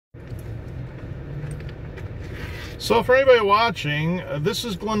So for anybody watching, this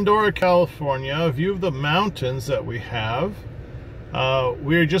is Glendora, California, a view of the mountains that we have.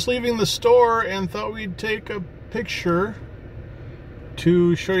 We were just leaving the store and thought we'd take a picture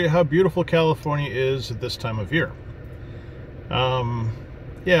to show you how beautiful California is at this time of year.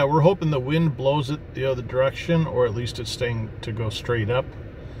 Yeah, we're hoping the wind blows it the other direction, or at least it's staying to go straight up.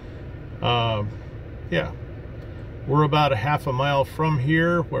 Yeah, we're about a half a mile from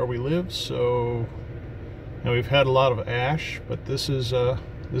here where we live, so and we've had a lot of ash, but this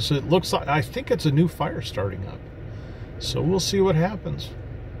it looks like, I think it's a new fire starting up. So we'll see what happens.